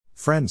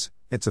Friends,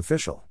 it's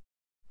official.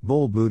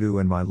 Bull Voodoo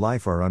and my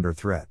life are under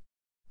threat.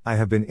 I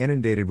have been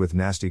inundated with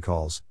nasty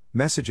calls,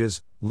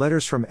 messages,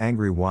 letters from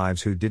angry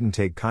wives who didn't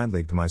take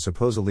kindly to my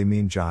supposedly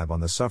mean jibe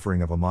on the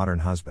suffering of a modern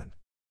husband.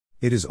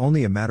 It is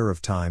only a matter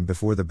of time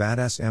before the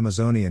badass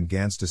Amazonian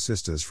gangsta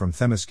sisters from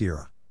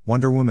Themyscira,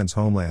 Wonder Woman's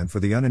homeland for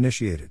the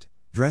uninitiated,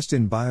 dressed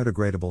in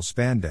biodegradable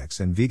spandex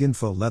and vegan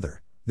faux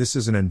leather, this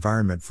is an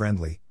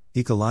environment-friendly,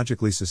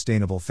 ecologically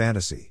sustainable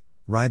fantasy,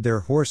 ride their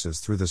horses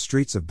through the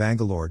streets of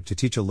Bangalore to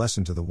teach a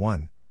lesson to the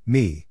one,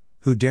 me,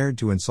 who dared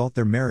to insult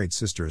their married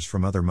sisters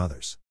from other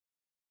mothers.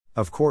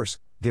 Of course,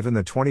 given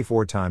the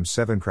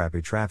 24/7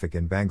 crappy traffic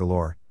in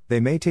Bangalore,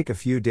 they may take a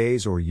few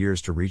days or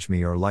years to reach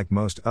me, or like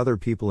most other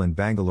people in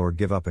Bangalore,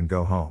 give up and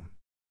go home.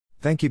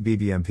 Thank you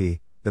BBMP,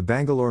 the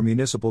Bangalore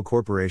Municipal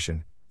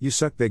Corporation, you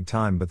suck big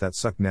time, but that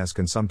suckness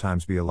can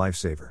sometimes be a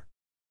lifesaver.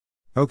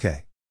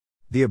 Okay.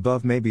 The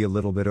above may be a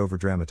little bit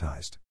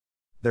overdramatized.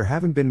 There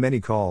haven't been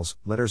many calls,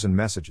 letters and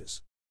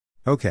messages.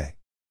 Okay.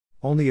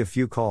 Only a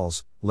few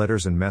calls,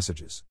 letters and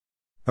messages.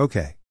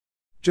 Okay.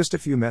 Just a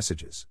few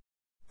messages.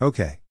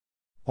 Okay.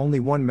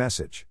 Only one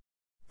message.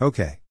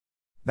 Okay.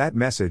 That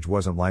message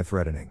wasn't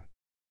life-threatening.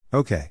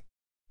 Okay.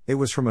 It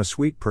was from a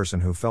sweet person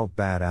who felt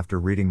bad after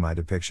reading my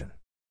depiction.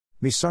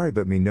 Me sorry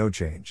but me no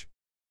change.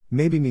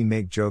 Maybe me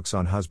make jokes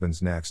on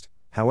husbands next,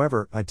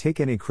 however, I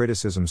take any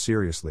criticism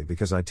seriously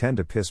because I tend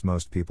to piss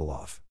most people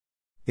off.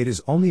 It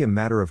is only a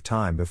matter of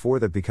time before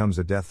that becomes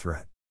a death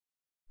threat.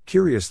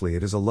 Curiously,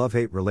 it is a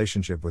love-hate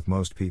relationship with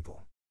most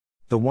people.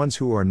 The ones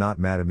who are not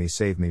mad at me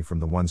save me from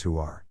the ones who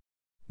are.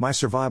 My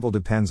survival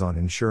depends on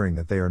ensuring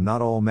that they are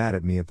not all mad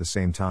at me at the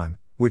same time,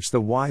 which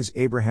the wise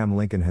Abraham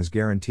Lincoln has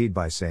guaranteed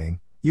by saying,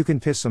 you can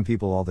piss some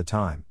people all the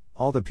time,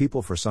 all the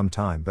people for some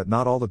time, but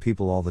not all the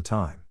people all the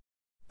time.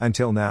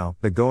 Until now,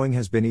 the going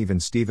has been even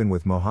Steven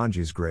with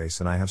Mohanji's grace,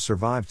 and I have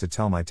survived to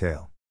tell my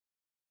tale.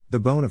 The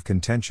bone of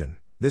contention,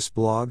 this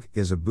blog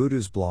is a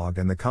Voodoo's blog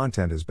and the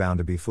content is bound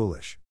to be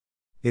foolish.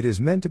 It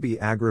is meant to be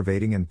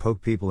aggravating and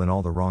poke people in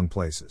all the wrong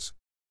places.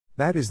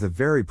 That is the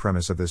very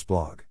premise of this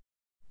blog.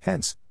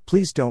 Hence,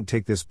 please don't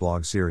take this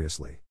blog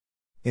seriously.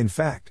 In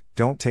fact,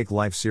 don't take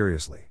life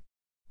seriously.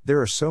 There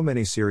are so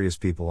many serious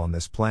people on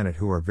this planet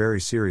who are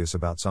very serious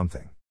about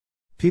something.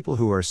 People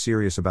who are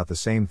serious about the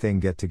same thing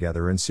get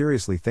together and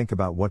seriously think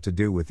about what to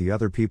do with the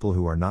other people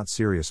who are not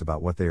serious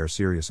about what they are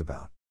serious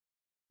about.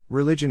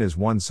 Religion is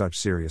one such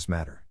serious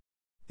matter.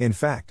 In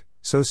fact,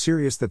 so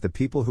serious that the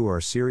people who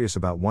are serious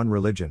about one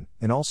religion,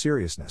 in all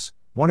seriousness,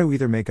 want to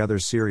either make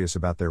others serious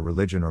about their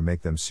religion or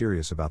make them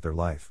serious about their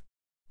life.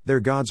 Their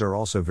gods are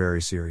also very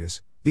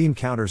serious, bean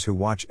counters who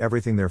watch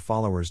everything their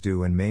followers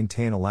do and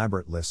maintain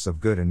elaborate lists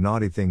of good and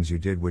naughty things you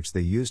did which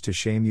they use to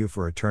shame you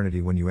for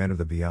eternity when you enter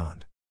the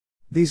beyond.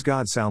 These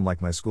gods sound like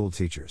my school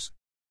teachers.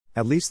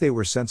 At least they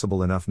were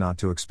sensible enough not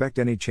to expect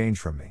any change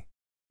from me.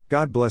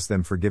 God bless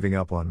them for giving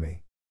up on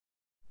me.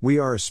 We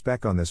are a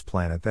speck on this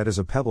planet that is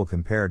a pebble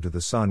compared to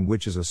the sun,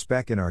 which is a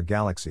speck in our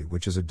galaxy,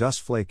 which is a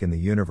dust flake in the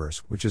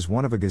universe, which is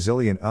one of a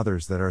gazillion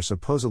others that are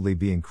supposedly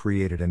being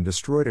created and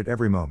destroyed at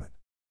every moment.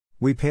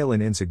 We pale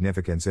in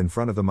insignificance in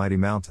front of the mighty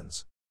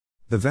mountains,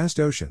 the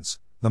vast oceans,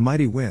 the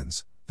mighty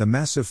winds, the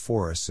massive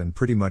forests, and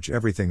pretty much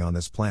everything on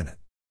this planet.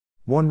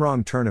 One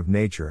wrong turn of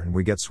nature and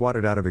we get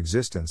swatted out of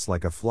existence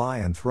like a fly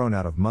and thrown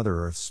out of Mother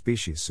Earth's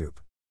species soup.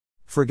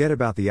 Forget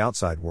about the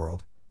outside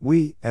world.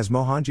 We, as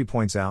Mohanji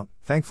points out,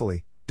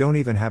 thankfully, don't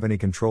even have any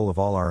control of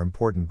all our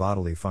important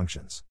bodily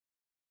functions.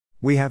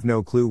 We have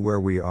no clue where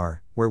we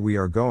are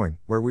going,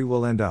 where we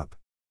will end up.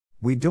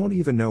 We don't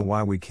even know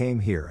why we came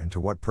here and to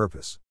what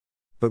purpose.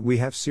 But we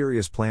have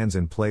serious plans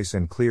in place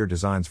and clear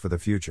designs for the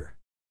future.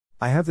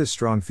 I have this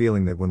strong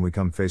feeling that when we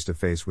come face to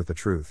face with the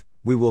truth,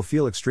 we will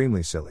feel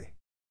extremely silly.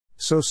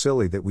 So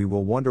silly that we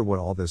will wonder what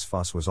all this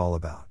fuss was all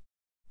about.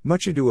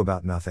 Much ado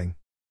about nothing.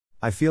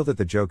 I feel that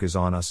the joke is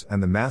on us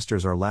and the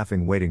masters are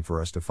laughing, waiting for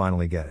us to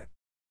finally get it.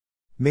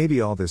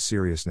 Maybe all this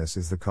seriousness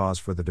is the cause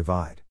for the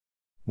divide.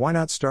 Why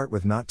not start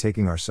with not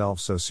taking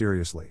ourselves so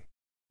seriously?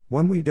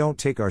 When we don't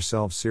take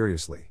ourselves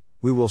seriously,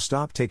 we will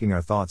stop taking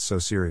our thoughts so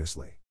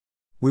seriously.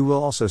 We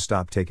will also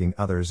stop taking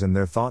others and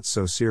their thoughts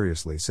so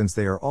seriously, since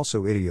they are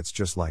also idiots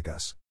just like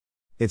us.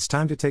 It's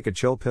time to take a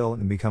chill pill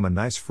and become a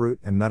nice fruit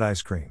and nut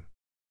ice cream.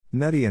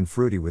 Nutty and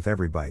fruity with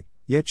every bite,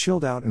 yet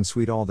chilled out and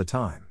sweet all the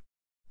time.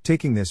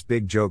 Taking this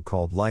big joke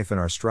called life in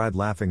our stride,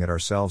 laughing at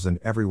ourselves and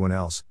everyone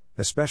else,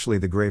 especially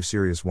the grave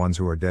serious ones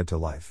who are dead to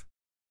life.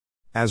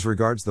 As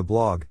regards the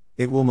blog,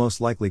 it will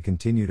most likely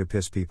continue to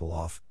piss people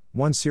off,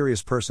 one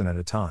serious person at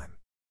a time.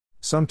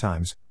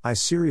 Sometimes, I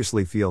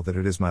seriously feel that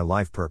it is my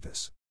life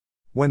purpose.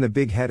 When the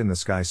big head in the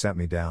sky sent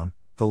me down,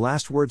 the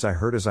last words I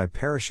heard as I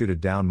parachuted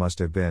down must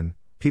have been,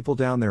 people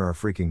down there are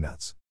freaking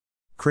nuts.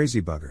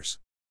 Crazy buggers.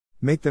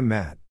 Make them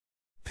mad.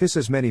 Piss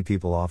as many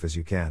people off as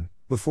you can,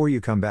 before you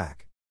come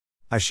back.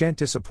 I shan't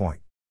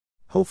disappoint.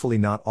 Hopefully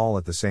not all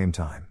at the same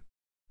time.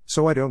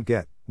 So I don't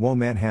get, woe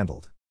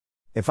manhandled.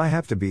 If I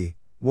have to be,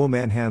 woe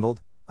manhandled,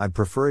 I'd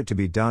prefer it to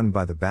be done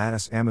by the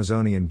badass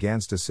Amazonian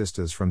gangsta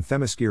sisters from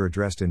Themyscira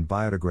dressed in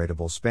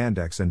biodegradable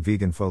spandex and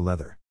vegan faux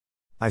leather.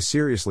 I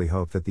seriously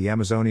hope that the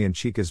Amazonian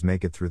chicas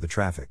make it through the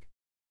traffic.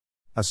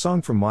 A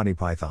song from Monty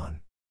Python.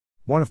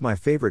 One of my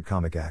favorite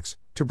comic acts,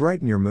 to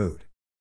brighten your mood.